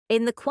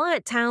In the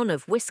quiet town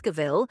of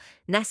Whiskerville,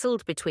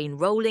 nestled between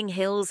rolling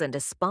hills and a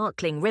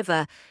sparkling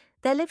river,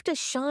 there lived a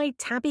shy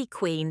tabby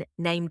queen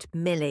named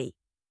Millie.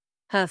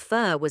 Her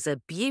fur was a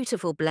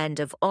beautiful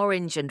blend of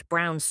orange and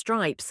brown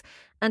stripes,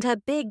 and her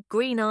big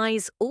green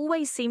eyes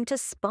always seemed to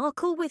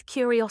sparkle with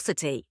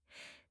curiosity.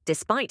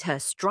 Despite her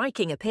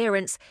striking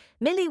appearance,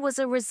 Millie was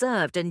a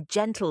reserved and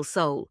gentle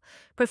soul,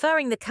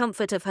 preferring the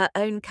comfort of her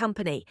own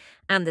company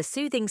and the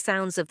soothing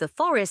sounds of the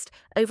forest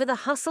over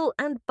the hustle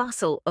and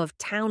bustle of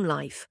town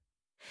life.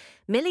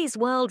 Millie's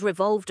world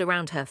revolved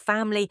around her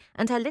family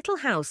and her little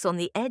house on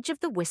the edge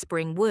of the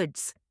Whispering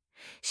Woods.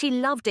 She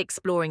loved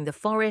exploring the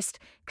forest,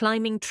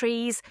 climbing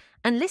trees,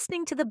 and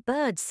listening to the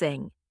birds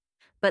sing.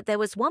 But there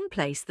was one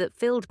place that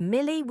filled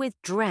Millie with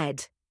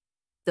dread: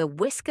 the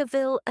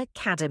Whiskerville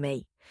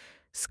Academy.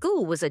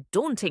 School was a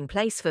daunting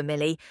place for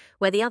Millie,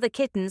 where the other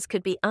kittens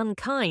could be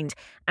unkind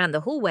and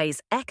the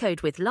hallways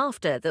echoed with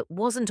laughter that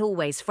wasn't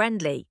always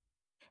friendly.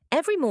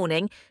 Every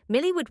morning,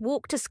 Millie would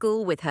walk to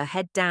school with her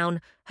head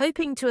down,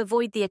 hoping to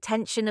avoid the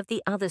attention of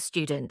the other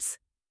students.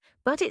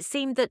 But it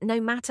seemed that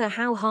no matter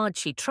how hard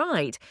she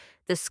tried,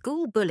 the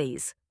school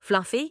bullies,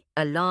 Fluffy,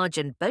 a large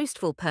and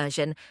boastful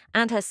Persian,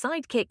 and her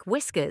sidekick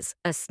Whiskers,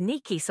 a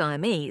sneaky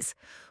Siamese,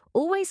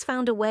 always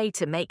found a way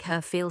to make her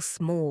feel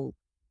small.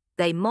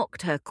 They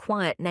mocked her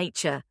quiet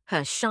nature,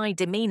 her shy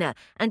demeanour,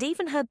 and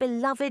even her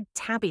beloved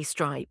tabby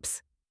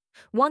stripes.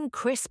 One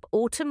crisp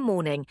autumn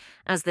morning,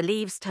 as the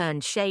leaves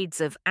turned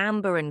shades of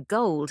amber and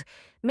gold,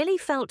 Millie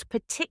felt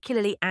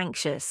particularly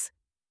anxious.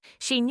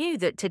 She knew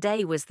that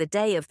today was the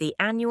day of the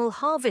annual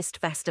Harvest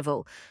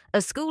Festival,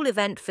 a school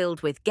event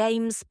filled with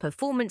games,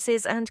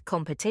 performances, and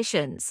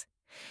competitions.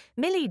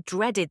 Millie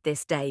dreaded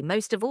this day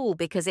most of all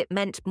because it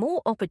meant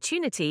more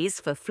opportunities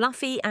for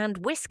Fluffy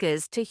and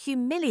Whiskers to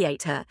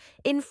humiliate her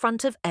in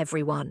front of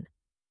everyone.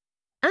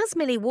 As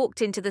Millie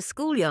walked into the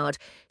schoolyard,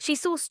 she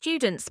saw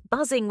students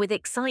buzzing with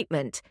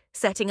excitement,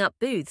 setting up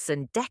booths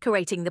and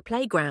decorating the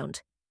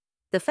playground.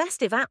 The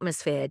festive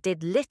atmosphere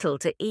did little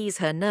to ease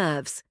her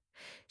nerves.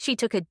 She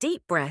took a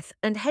deep breath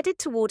and headed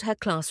toward her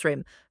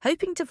classroom,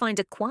 hoping to find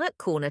a quiet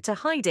corner to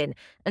hide in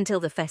until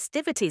the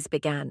festivities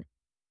began.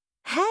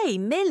 "Hey,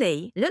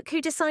 Millie, look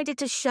who decided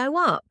to show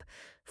up!"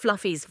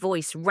 Fluffy's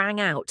voice rang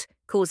out,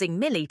 causing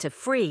Millie to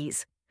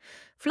freeze.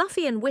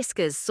 Fluffy and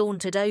Whiskers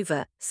sauntered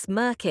over,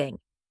 smirking.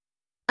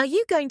 "Are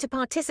you going to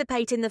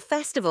participate in the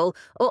festival,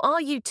 or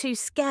are you too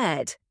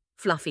scared?"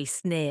 Fluffy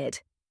sneered.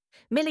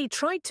 Millie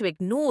tried to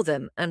ignore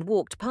them and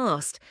walked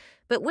past,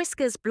 but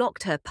Whiskers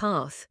blocked her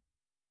path.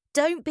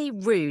 "Don't be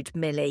rude,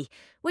 Millie.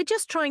 We're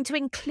just trying to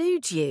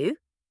include you,"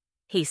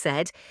 he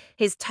said,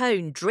 his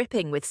tone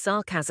dripping with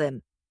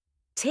sarcasm.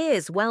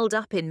 Tears welled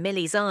up in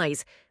Millie's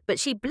eyes, but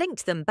she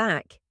blinked them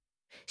back.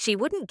 She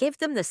wouldn't give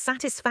them the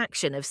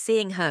satisfaction of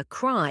seeing her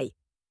cry.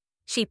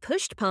 She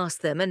pushed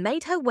past them and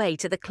made her way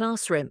to the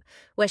classroom,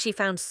 where she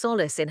found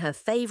solace in her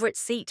favourite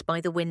seat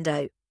by the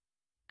window.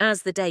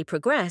 As the day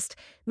progressed,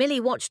 Millie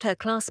watched her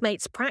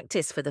classmates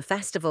practice for the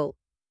festival.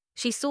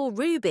 She saw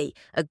Ruby,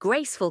 a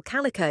graceful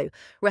calico,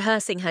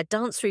 rehearsing her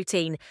dance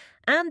routine,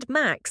 and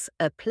Max,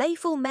 a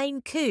playful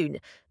Maine Coon,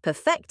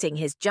 perfecting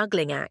his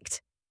juggling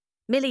act.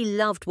 Millie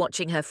loved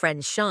watching her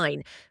friends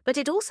shine, but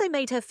it also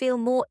made her feel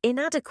more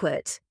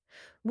inadequate.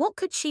 What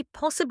could she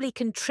possibly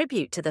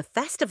contribute to the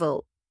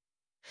festival?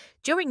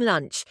 During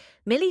lunch,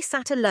 Millie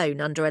sat alone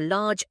under a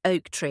large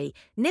oak tree,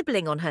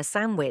 nibbling on her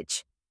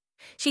sandwich.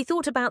 She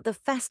thought about the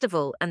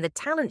festival and the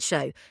talent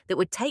show that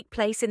would take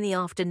place in the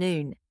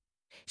afternoon.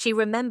 She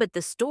remembered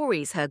the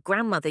stories her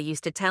grandmother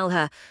used to tell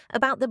her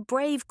about the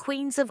brave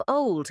queens of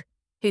old,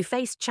 who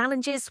faced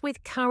challenges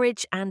with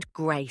courage and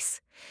grace.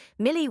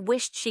 Millie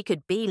wished she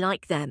could be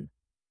like them.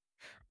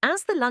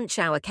 As the lunch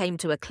hour came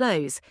to a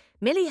close,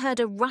 Millie heard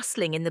a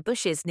rustling in the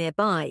bushes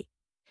nearby.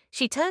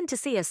 She turned to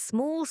see a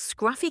small,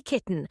 scruffy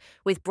kitten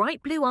with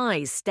bright blue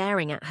eyes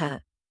staring at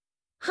her.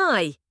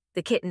 "Hi,"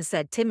 the kitten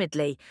said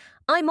timidly.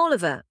 "I'm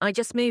Oliver. I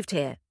just moved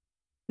here."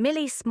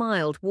 Millie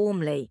smiled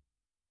warmly.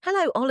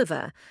 "Hello,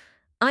 Oliver.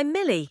 I'm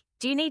Millie.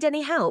 Do you need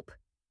any help?"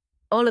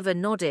 Oliver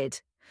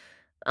nodded.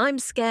 "I'm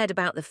scared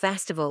about the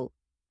festival.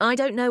 I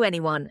don't know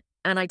anyone,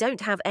 and I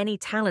don't have any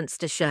talents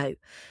to show."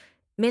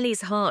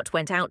 Millie's heart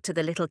went out to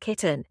the little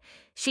kitten.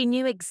 She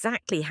knew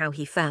exactly how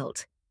he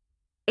felt.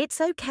 "It's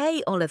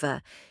okay,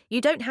 Oliver. You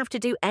don't have to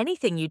do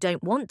anything you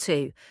don't want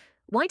to.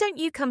 Why don't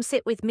you come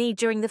sit with me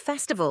during the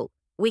festival?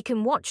 We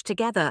can watch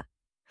together."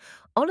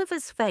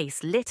 Oliver's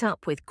face lit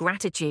up with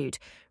gratitude.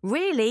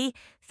 "Really?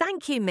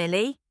 Thank you,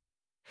 Millie."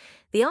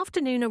 The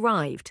afternoon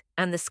arrived,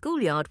 and the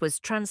schoolyard was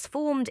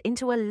transformed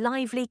into a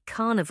lively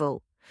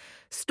carnival.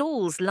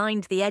 Stalls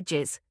lined the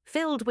edges,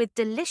 filled with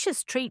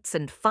delicious treats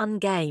and fun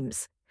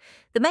games.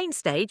 The main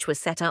stage was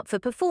set up for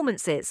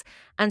performances,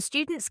 and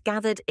students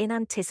gathered in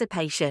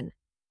anticipation.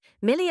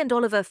 Millie and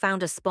Oliver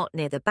found a spot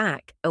near the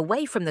back,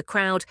 away from the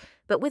crowd,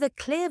 but with a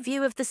clear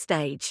view of the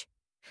stage.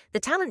 The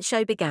talent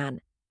show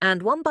began,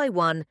 and one by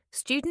one,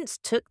 students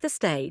took the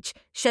stage,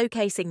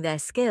 showcasing their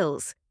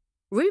skills.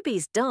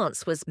 Ruby's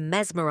dance was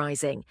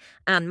mesmerizing,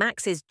 and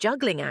Max's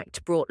juggling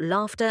act brought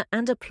laughter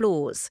and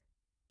applause.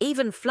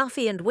 Even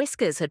Fluffy and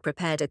Whiskers had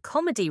prepared a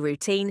comedy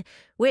routine,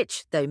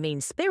 which, though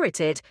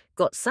mean-spirited,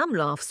 got some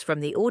laughs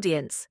from the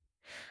audience.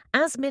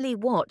 As Millie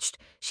watched,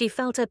 she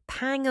felt a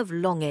pang of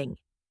longing.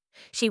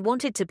 She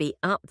wanted to be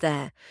up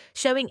there,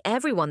 showing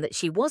everyone that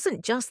she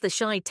wasn't just the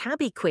shy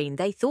tabby queen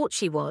they thought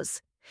she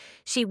was.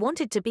 She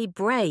wanted to be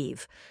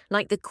brave,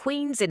 like the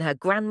queens in her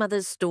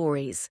grandmother's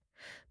stories.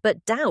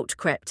 But doubt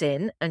crept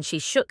in, and she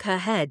shook her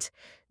head.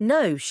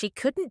 No, she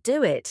couldn't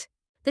do it.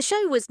 The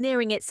show was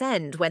nearing its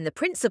end when the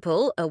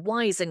principal, a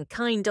wise and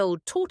kind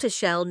old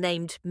tortoiseshell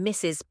named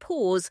Mrs.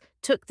 Paws,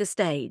 took the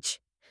stage.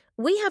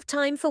 "We have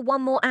time for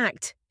one more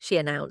act," she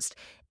announced.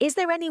 "Is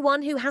there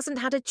anyone who hasn't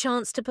had a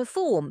chance to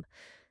perform?"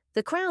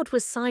 The crowd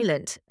was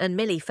silent, and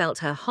Millie felt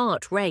her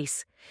heart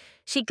race.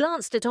 She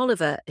glanced at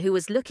Oliver, who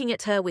was looking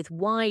at her with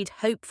wide,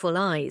 hopeful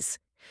eyes.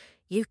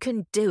 "You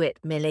can do it,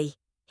 Millie,"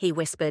 he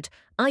whispered.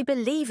 "I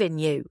believe in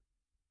you."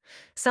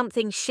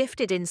 Something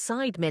shifted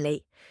inside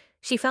Millie.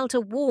 She felt a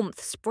warmth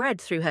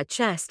spread through her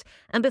chest,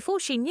 and before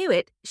she knew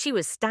it, she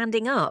was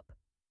standing up.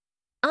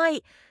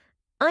 I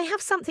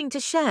have something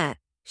to share,"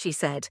 she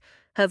said,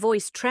 her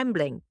voice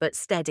trembling but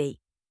steady.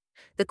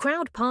 The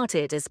crowd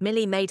parted as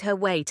Millie made her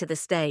way to the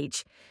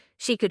stage.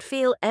 She could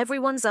feel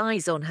everyone's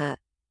eyes on her,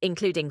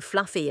 including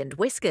Fluffy and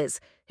Whiskers,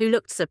 who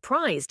looked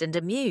surprised and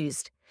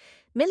amused.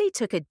 Millie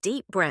took a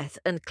deep breath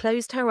and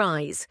closed her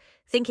eyes,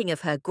 thinking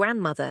of her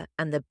grandmother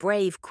and the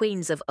brave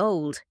queens of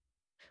old.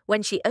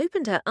 When she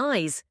opened her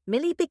eyes,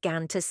 Millie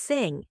began to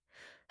sing.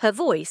 Her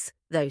voice,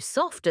 though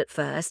soft at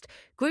first,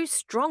 grew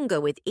stronger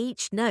with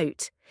each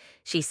note.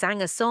 She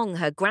sang a song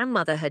her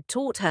grandmother had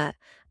taught her,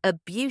 a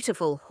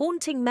beautiful,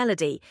 haunting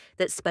melody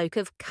that spoke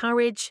of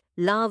courage,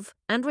 love,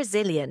 and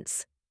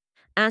resilience.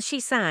 As she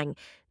sang,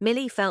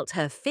 Millie felt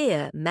her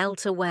fear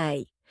melt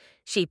away.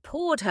 She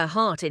poured her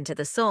heart into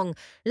the song,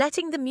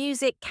 letting the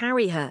music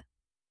carry her.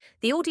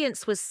 The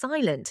audience was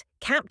silent,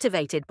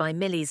 captivated by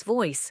Millie's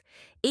voice.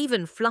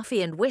 Even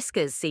Fluffy and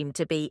Whiskers seemed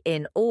to be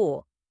in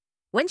awe.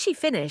 When she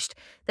finished,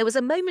 there was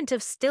a moment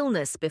of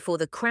stillness before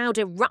the crowd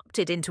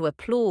erupted into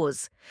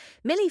applause.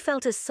 Millie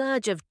felt a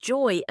surge of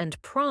joy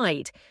and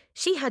pride.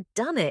 She had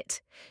done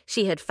it.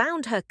 She had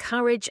found her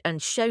courage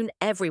and shown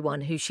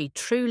everyone who she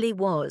truly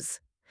was.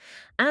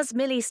 As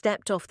Millie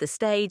stepped off the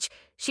stage,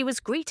 she was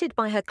greeted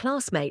by her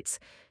classmates,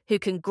 who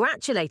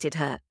congratulated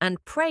her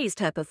and praised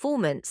her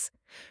performance.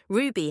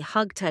 Ruby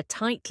hugged her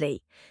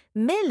tightly.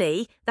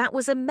 "Millie, that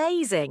was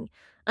amazing.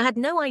 I had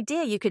no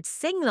idea you could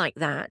sing like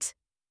that."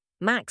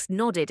 Max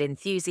nodded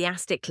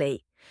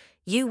enthusiastically.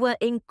 "You were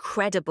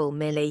incredible,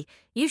 Millie.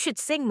 You should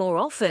sing more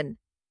often."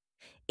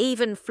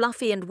 Even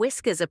Fluffy and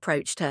Whiskers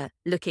approached her,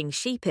 looking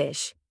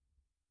sheepish.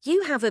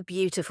 "You have a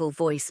beautiful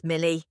voice,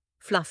 Millie,"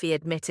 Fluffy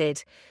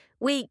admitted.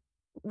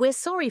 We're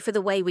sorry for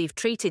the way we've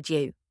treated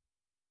you."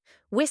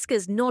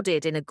 Whiskers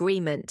nodded in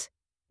agreement.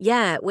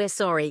 "Yeah, we're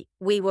sorry.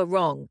 We were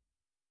wrong."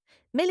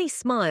 Millie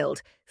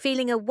smiled,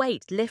 feeling a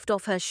weight lift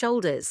off her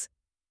shoulders.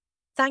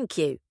 "Thank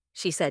you,"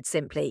 she said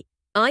simply.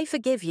 "I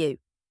forgive you."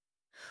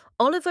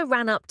 Oliver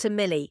ran up to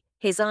Millie,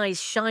 his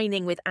eyes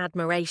shining with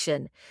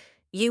admiration.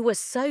 "You were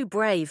so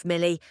brave,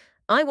 Millie.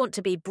 I want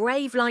to be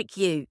brave like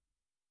you."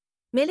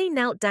 Millie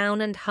knelt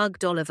down and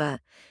hugged Oliver.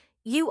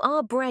 "You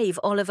are brave,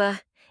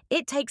 Oliver.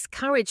 It takes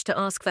courage to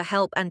ask for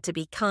help and to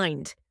be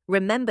kind.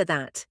 Remember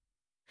that."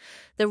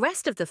 The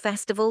rest of the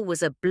festival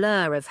was a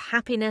blur of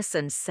happiness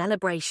and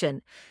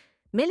celebration.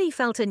 Millie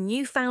felt a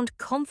newfound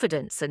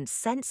confidence and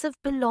sense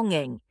of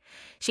belonging.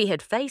 She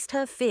had faced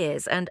her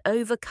fears and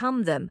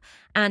overcome them,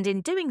 and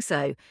in doing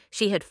so,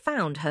 she had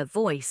found her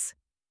voice.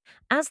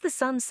 As the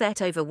sun set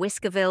over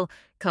Whiskerville,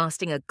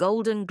 casting a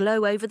golden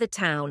glow over the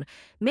town,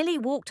 Millie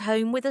walked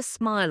home with a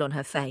smile on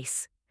her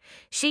face.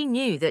 She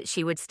knew that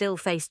she would still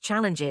face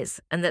challenges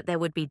and that there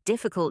would be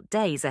difficult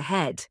days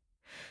ahead.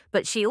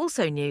 But she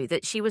also knew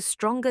that she was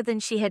stronger than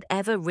she had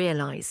ever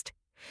realized.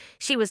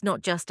 She was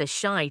not just a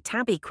shy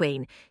tabby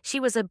queen, she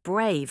was a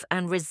brave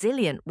and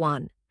resilient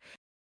one.